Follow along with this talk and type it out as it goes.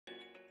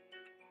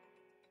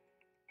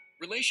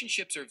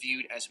Relationships are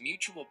viewed as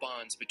mutual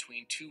bonds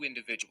between two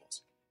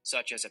individuals,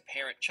 such as a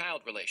parent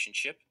child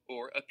relationship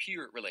or a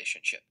peer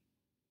relationship.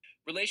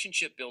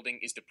 Relationship building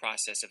is the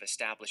process of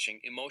establishing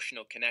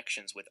emotional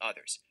connections with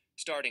others,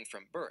 starting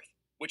from birth,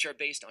 which are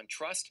based on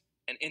trust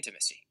and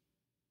intimacy.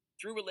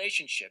 Through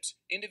relationships,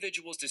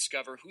 individuals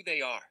discover who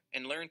they are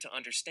and learn to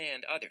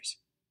understand others.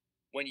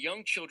 When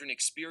young children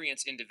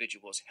experience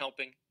individuals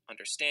helping,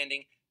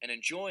 understanding, and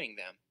enjoying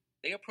them,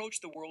 they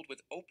approach the world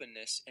with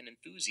openness and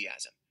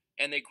enthusiasm,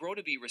 and they grow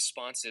to be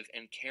responsive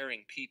and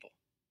caring people.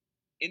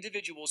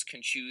 Individuals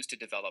can choose to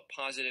develop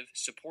positive,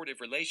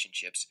 supportive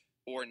relationships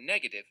or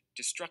negative,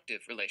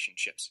 destructive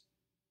relationships.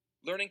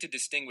 Learning to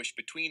distinguish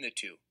between the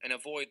two and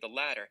avoid the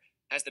latter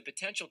has the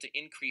potential to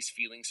increase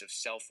feelings of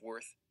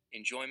self-worth,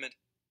 enjoyment,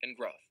 and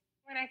growth.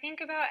 When I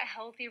think about a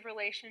healthy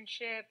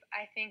relationship,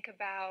 I think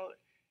about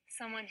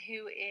someone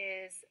who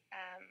is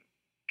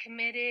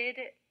committed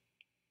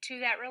to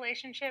that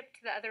relationship, to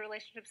the other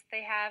relationships that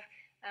they have,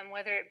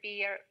 whether it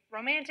be a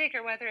romantic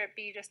or whether it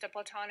be just a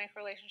platonic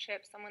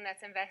relationship, someone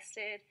that's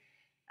invested.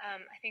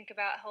 I think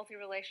about healthy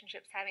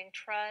relationships having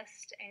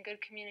trust and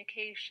good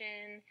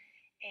communication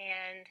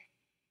and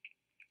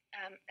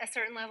a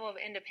certain level of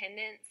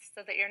independence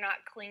so that you're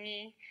not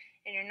clingy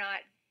and you're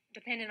not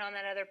dependent on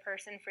that other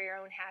person for your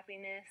own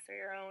happiness or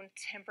your own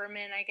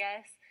temperament, I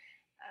guess.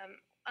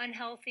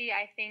 Unhealthy,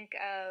 I think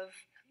of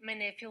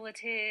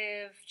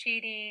manipulative,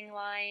 cheating,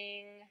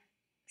 lying,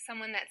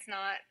 someone that's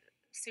not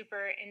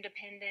super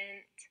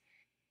independent,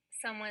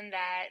 someone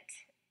that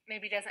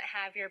maybe doesn't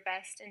have your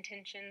best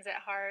intentions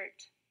at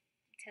heart,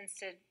 tends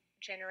to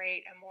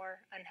generate a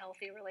more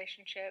unhealthy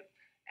relationship.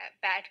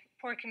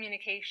 Poor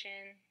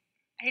communication.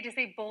 I hate to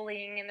say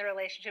bullying in the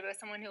relationship, but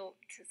someone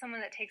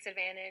that takes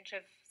advantage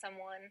of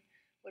someone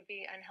would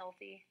be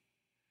unhealthy.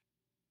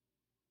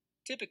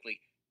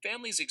 Typically,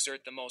 families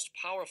exert the most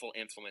powerful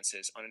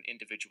influences on an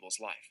individual's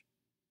life.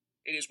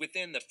 It is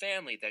within the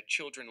family that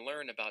children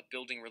learn about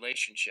building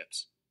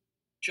relationships.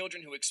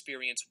 Children who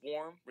experience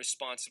warm,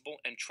 responsible,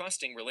 and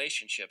trusting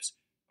relationships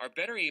are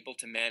better able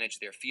to manage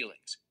their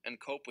feelings and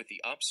cope with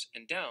the ups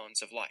and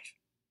downs of life.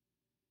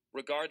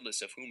 Regardless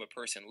of whom a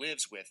person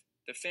lives with,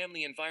 the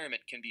family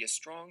environment can be a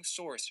strong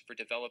source for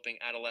developing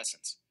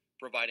adolescence,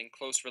 providing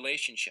close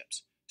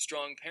relationships,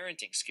 strong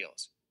parenting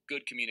skills,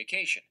 good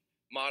communication,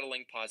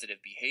 modeling positive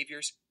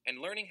behaviors, and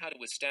learning how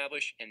to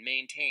establish and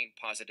maintain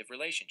positive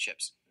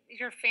relationships.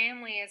 Your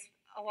family is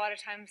a lot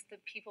of times the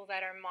people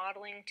that are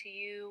modeling to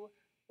you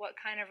what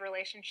kind of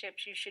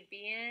relationships you should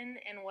be in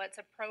and what's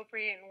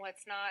appropriate and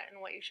what's not and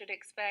what you should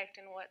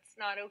expect and what's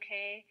not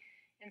okay.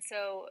 And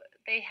so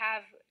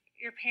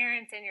your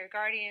parents and your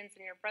guardians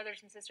and your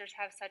brothers and sisters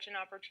have such an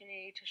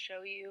opportunity to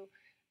show you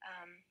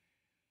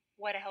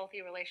what a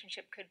healthy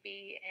relationship could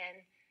be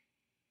and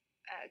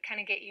kind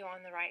of get you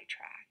on the right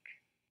track.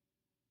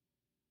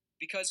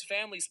 Because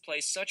families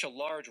play such a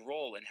large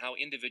role in how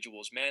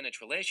individuals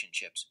manage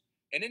relationships,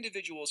 an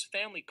individual's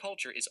family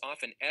culture is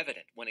often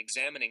evident when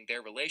examining their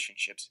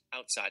relationships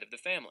outside of the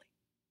family.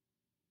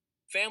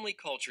 Family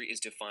culture is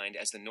defined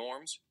as the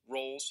norms,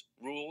 roles,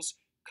 rules,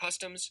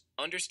 customs,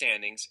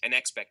 understandings, and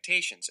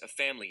expectations a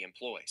family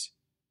employs.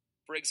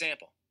 For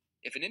example,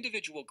 if an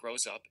individual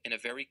grows up in a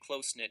very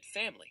close-knit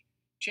family,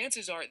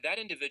 chances are that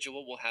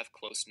individual will have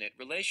close-knit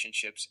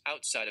relationships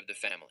outside of the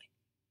family.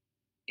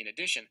 In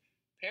addition,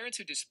 parents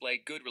who display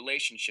good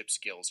relationship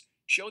skills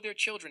show their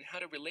children how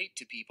to relate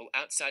to people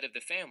outside of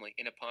the family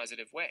in a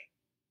positive way.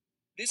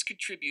 This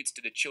contributes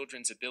to the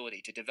children's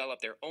ability to develop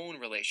their own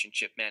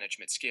relationship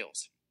management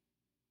skills.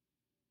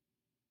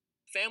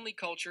 Family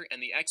culture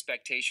and the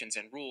expectations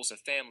and rules a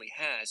family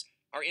has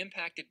are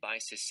impacted by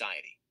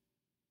society.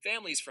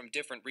 Families from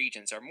different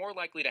regions are more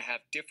likely to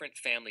have different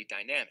family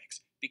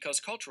dynamics because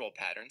cultural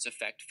patterns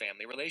affect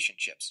family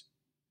relationships.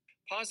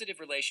 Positive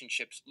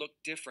relationships look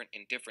different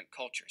in different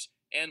cultures,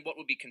 and what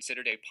would be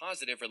considered a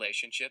positive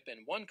relationship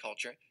in one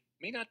culture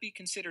may not be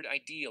considered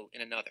ideal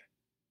in another.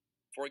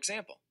 For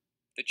example,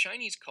 the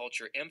Chinese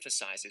culture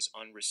emphasizes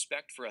on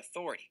respect for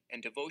authority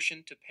and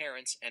devotion to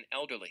parents and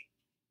elderly.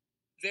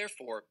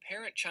 Therefore,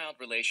 parent-child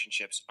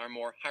relationships are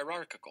more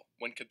hierarchical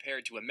when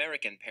compared to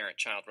American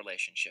parent-child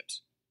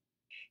relationships.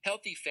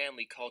 Healthy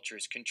family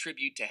cultures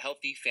contribute to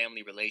healthy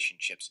family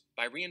relationships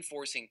by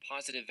reinforcing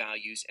positive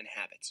values and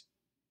habits.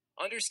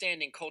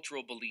 Understanding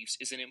cultural beliefs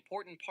is an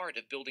important part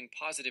of building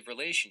positive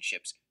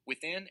relationships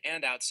within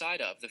and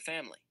outside of the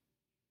family.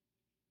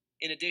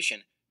 In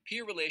addition,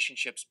 peer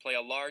relationships play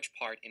a large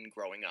part in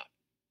growing up.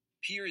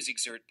 Peers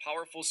exert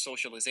powerful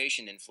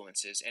socialization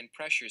influences and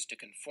pressures to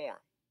conform.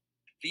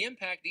 The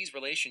impact these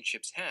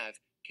relationships have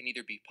can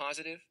either be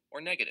positive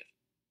or negative.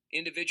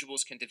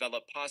 Individuals can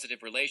develop positive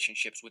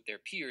relationships with their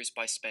peers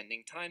by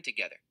spending time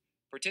together,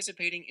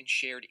 participating in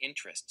shared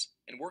interests,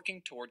 and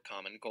working toward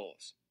common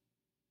goals.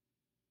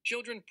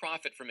 Children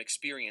profit from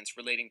experience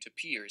relating to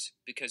peers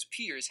because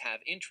peers have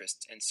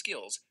interests and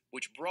skills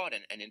which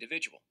broaden an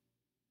individual.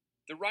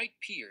 The right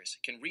peers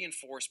can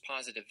reinforce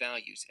positive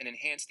values and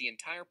enhance the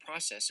entire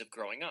process of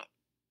growing up.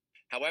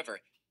 However,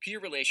 Peer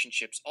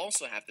relationships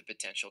also have the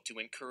potential to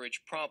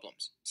encourage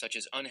problems, such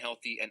as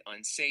unhealthy and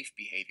unsafe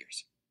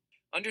behaviors.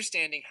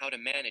 Understanding how to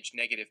manage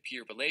negative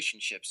peer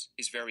relationships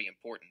is very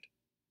important.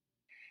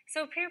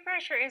 So, peer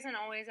pressure isn't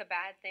always a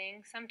bad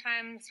thing.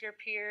 Sometimes your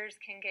peers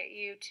can get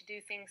you to do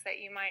things that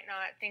you might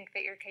not think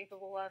that you're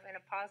capable of in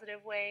a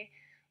positive way,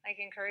 like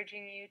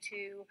encouraging you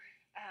to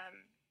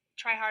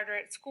try harder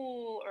at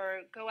school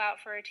or go out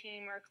for a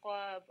team or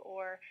club,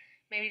 or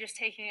maybe just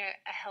taking a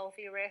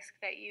healthy risk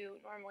that you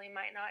normally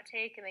might not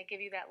take, and they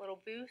give you that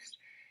little boost.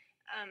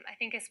 I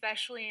think,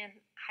 especially in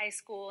high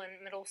school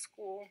and middle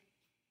school,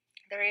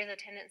 there is a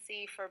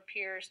tendency for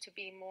peers to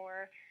be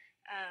more.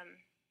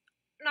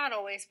 Not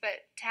always,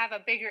 but to have a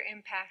bigger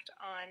impact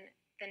on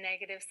the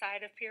negative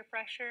side of peer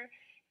pressure.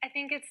 I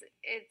think it's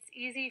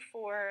easy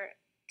for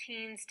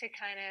teens to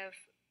kind of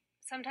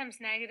sometimes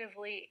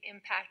negatively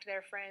impact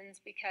their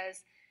friends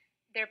because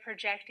they're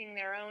projecting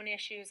their own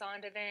issues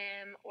onto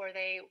them, or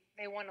they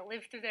want to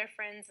live through their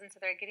friends, and so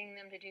they're getting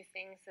them to do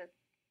things that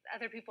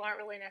other people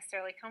aren't really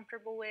necessarily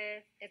comfortable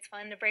with. It's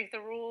fun to break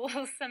the rules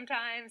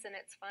sometimes, and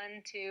it's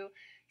fun to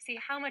see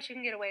how much you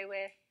can get away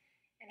with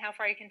and how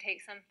far you can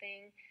take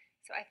something.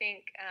 So I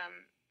think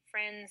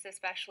friends,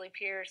 especially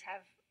peers,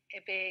 have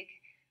a big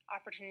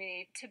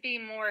opportunity to be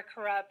more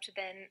corrupt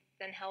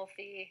than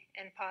healthy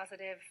and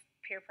positive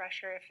peer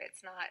pressure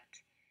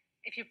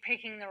if you're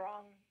picking the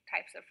wrong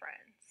types of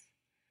friends.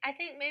 I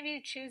think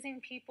maybe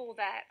choosing people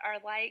that are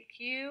like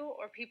you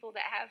or people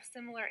that have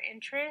similar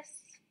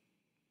interests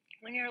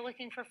when you're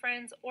looking for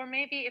friends, or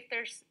maybe if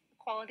there's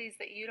qualities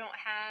that you don't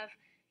have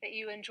that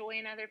you enjoy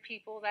in other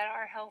people that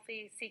are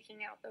healthy,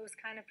 seeking out those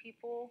kind of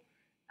people.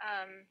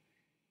 Um,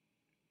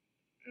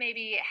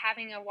 Maybe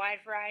having a wide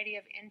variety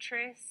of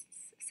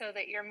interests so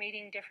that you're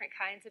meeting different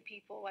kinds of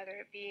people, whether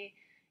it be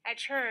at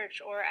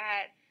church or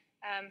at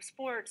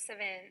sports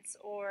events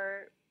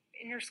or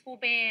in your school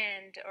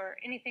band or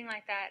anything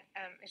like that.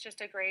 It's just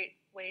a great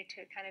way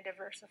to kind of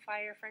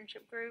diversify your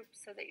friendship group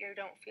so that you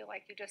don't feel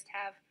like you just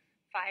have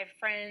five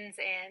friends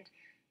and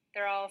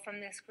they're all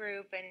from this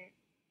group and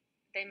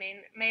they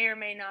may or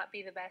may not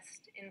be the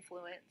best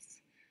influence.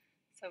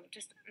 So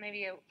just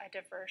maybe a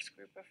diverse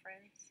group of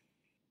friends.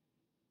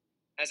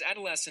 As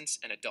adolescents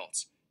and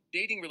adults,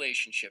 dating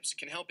relationships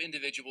can help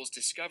individuals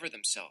discover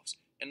themselves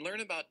and learn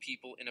about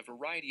people in a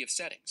variety of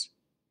settings.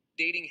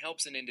 Dating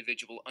helps an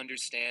individual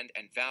understand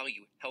and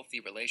value healthy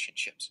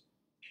relationships.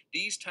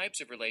 These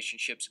types of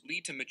relationships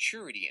lead to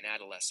maturity in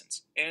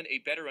adolescence and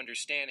a better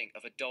understanding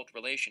of adult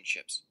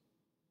relationships.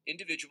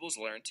 Individuals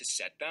learn to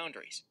set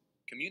boundaries,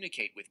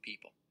 communicate with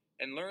people,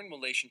 and learn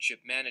relationship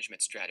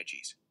management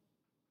strategies.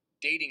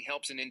 Dating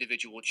helps an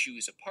individual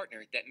choose a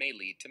partner that may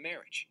lead to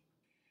marriage.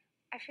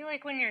 I feel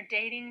like when you're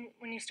dating,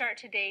 when you start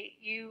to date,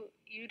 you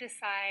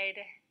decide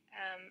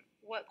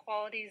what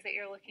qualities that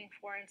you're looking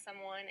for in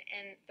someone,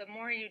 and the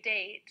more you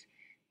date,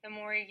 the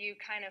more you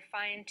kind of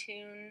fine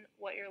tune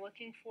what you're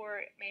looking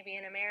for, maybe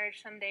in a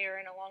marriage someday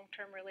or in a long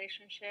term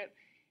relationship.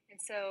 And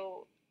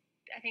so,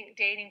 I think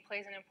dating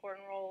plays an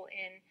important role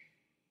in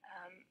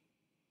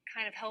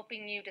kind of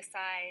helping you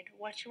decide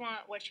what you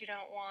want, what you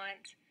don't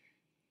want,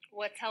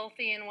 what's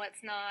healthy and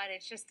what's not.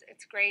 It's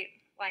great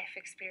life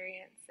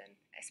experience, and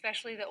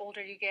especially the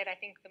older you get, I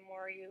think the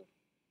more you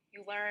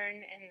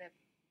learn and the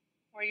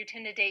more you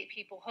tend to date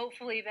people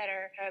hopefully that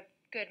are a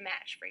good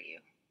match for you.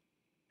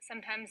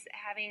 Sometimes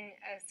having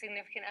a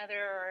significant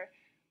other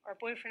or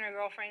boyfriend or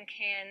girlfriend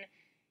can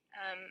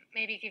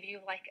maybe give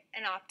you like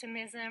an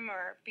optimism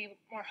or be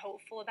more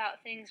hopeful about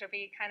things or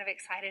be kind of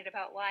excited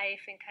about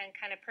life and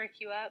kind of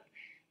perk you up.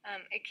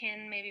 It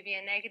can maybe be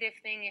a negative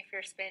thing if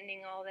you're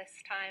spending all this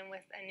time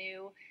with a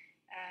new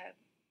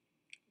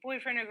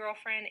boyfriend or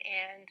girlfriend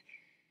and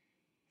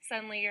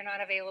suddenly you're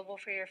not available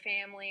for your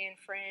family and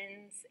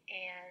friends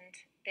and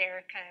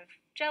they're kind of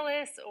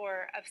jealous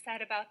or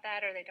upset about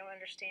that, or they don't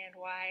understand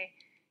why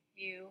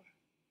you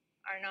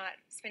are not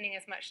spending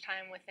as much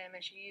time with them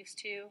as you used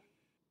to.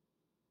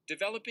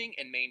 Developing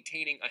and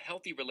maintaining a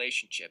healthy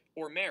relationship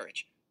or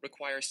marriage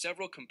requires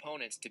several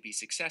components to be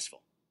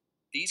successful.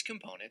 These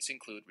components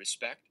include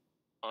respect,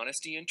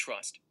 honesty and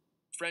trust,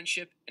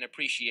 friendship and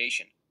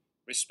appreciation,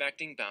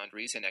 respecting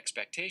boundaries and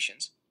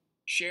expectations,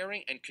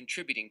 sharing and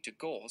contributing to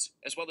goals,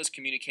 as well as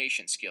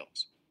communication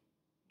skills.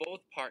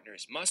 Both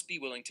partners must be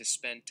willing to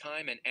spend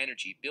time and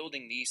energy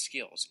building these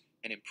skills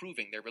and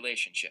improving their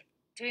relationship.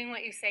 Doing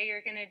what you say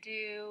you're going to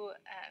do,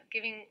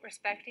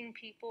 respecting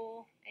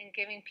people and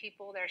giving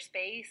people their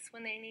space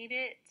when they need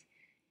it,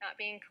 not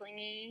being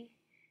clingy,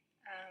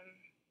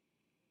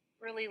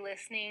 really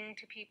listening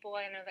to people.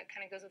 I know that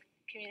kind of goes with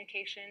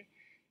communication,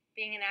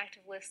 being an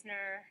active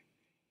listener,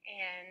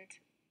 and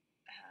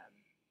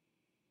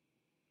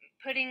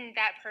putting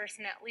that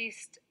person at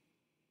least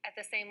at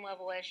the same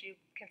level as you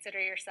consider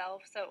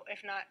yourself. So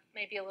if not,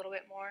 maybe a little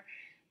bit more.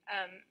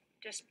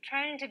 Just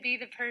trying to be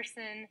the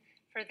person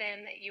for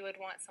them that you would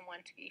want someone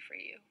to be for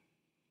you.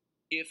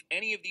 If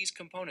any of these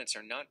components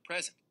are not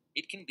present,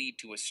 it can lead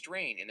to a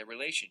strain in the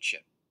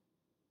relationship.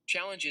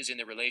 Challenges in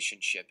the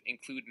relationship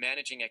include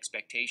managing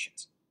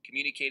expectations,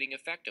 communicating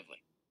effectively,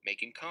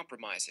 making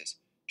compromises,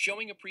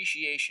 showing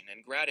appreciation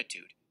and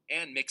gratitude,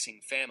 and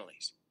mixing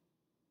families.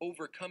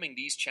 Overcoming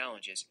these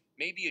challenges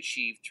may be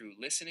achieved through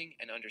listening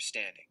and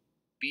understanding,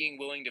 being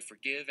willing to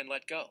forgive and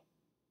let go,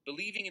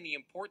 believing in the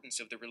importance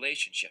of the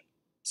relationship,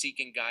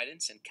 seeking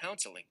guidance and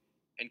counseling,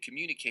 and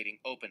communicating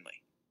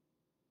openly.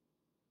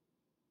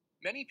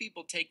 Many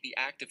people take the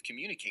act of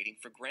communicating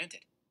for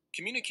granted.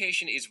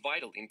 Communication is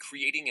vital in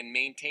creating and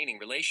maintaining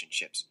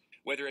relationships,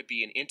 whether it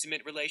be an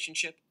intimate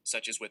relationship,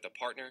 such as with a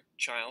partner,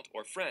 child,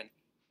 or friend,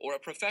 or a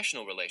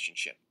professional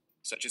relationship,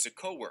 such as a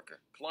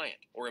coworker, client,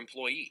 or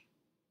employee.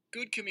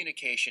 Good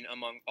communication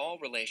among all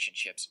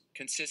relationships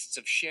consists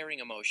of sharing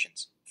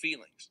emotions,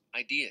 feelings,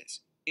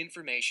 ideas,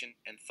 information,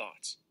 and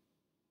thoughts.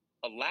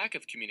 A lack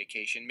of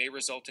communication may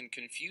result in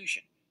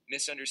confusion,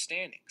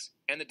 misunderstandings,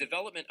 and the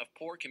development of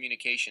poor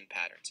communication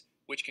patterns,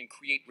 which can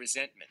create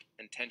resentment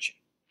and tension.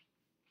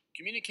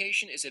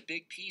 Communication is a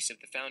big piece of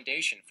the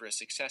foundation for a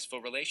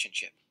successful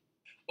relationship.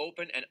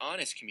 Open and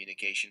honest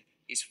communication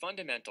is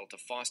fundamental to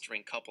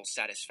fostering couple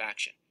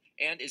satisfaction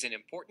and is an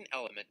important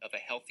element of a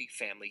healthy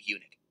family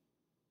unit.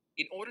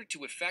 In order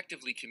to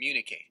effectively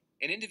communicate,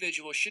 an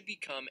individual should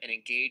become an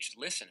engaged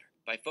listener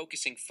by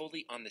focusing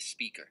fully on the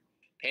speaker,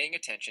 paying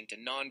attention to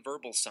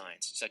nonverbal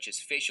signs such as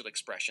facial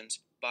expressions,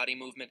 body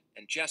movement,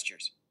 and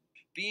gestures,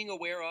 being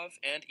aware of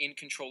and in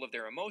control of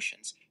their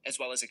emotions, as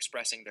well as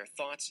expressing their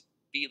thoughts,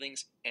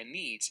 feelings, and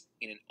needs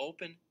in an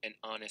open and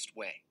honest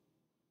way.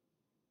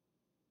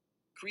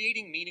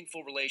 Creating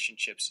meaningful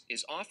relationships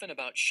is often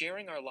about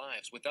sharing our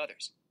lives with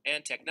others,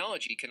 and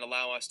technology can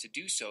allow us to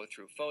do so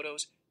through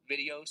photos,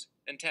 videos,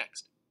 and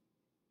text.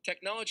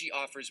 Technology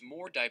offers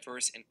more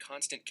diverse and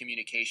constant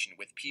communication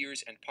with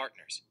peers and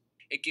partners.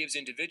 It gives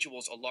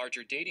individuals a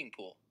larger dating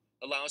pool,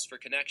 allows for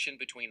connection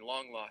between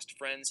long-lost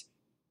friends,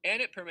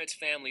 and it permits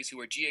families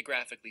who are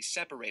geographically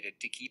separated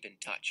to keep in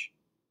touch.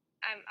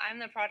 I'm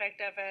the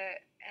product of a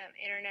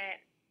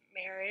internet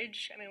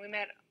marriage. I mean, we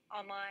met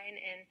online,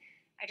 and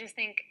I just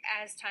think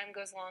as time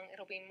goes along,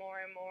 it'll be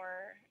more and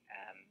more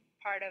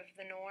part of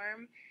the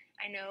norm.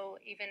 I know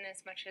even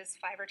as much as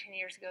 5 or 10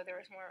 years ago, there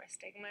was more of a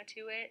stigma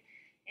to it,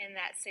 and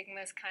that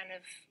stigma is kind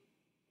of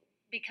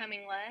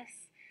becoming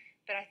less.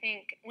 But I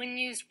think when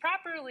used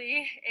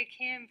properly, it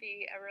can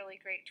be a really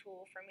great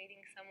tool for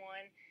meeting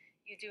someone.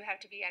 You do have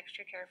to be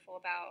extra careful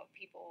about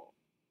people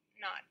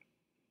not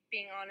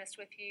being honest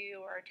with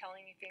you or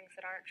telling you things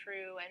that aren't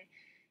true, and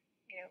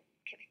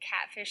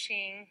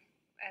catfishing,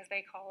 as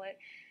they call it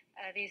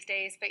these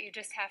days. But you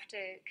just have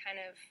to kind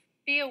of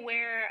be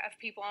aware of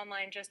people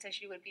online just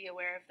as you would be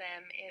aware of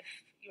them if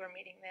you were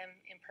meeting them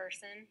in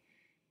person.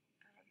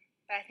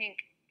 But I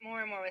think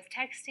more and more with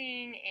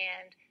texting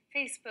and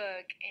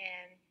Facebook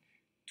and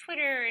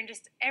Twitter and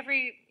just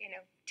every,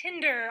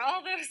 Tinder,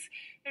 all those,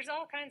 there's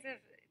all kinds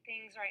of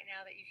things right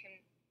now that you can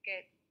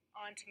get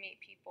on to meet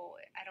people.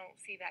 I don't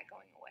see that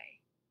going away.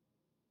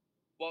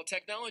 While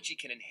technology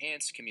can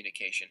enhance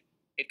communication,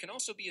 it can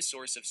also be a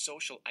source of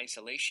social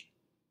isolation.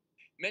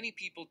 Many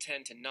people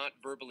tend to not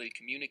verbally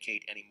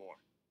communicate anymore,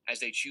 as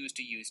they choose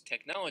to use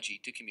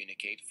technology to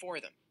communicate for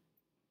them.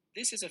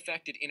 This has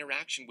affected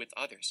interaction with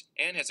others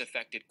and has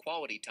affected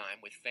quality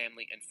time with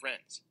family and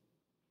friends.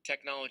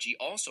 Technology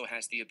also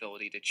has the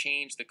ability to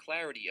change the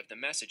clarity of the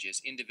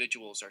messages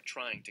individuals are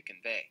trying to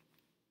convey.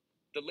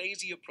 The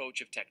lazy approach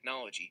of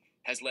technology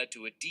has led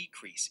to a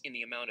decrease in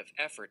the amount of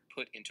effort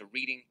put into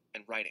reading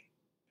and writing.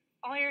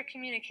 All your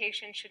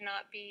communication should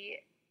not be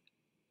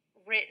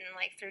written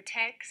like through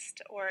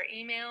text or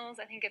emails.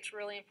 I think it's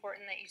really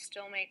important that you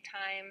still make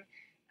time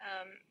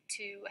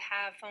to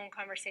have phone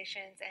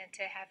conversations and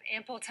to have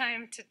ample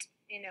time to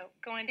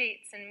go on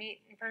dates and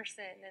meet in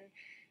person, and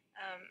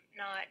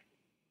not.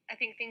 I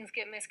think things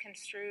get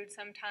misconstrued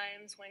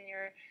sometimes when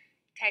you're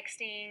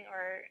texting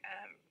or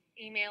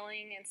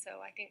emailing, and so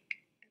I think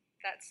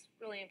that's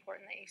really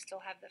important that you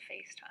still have the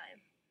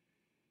FaceTime.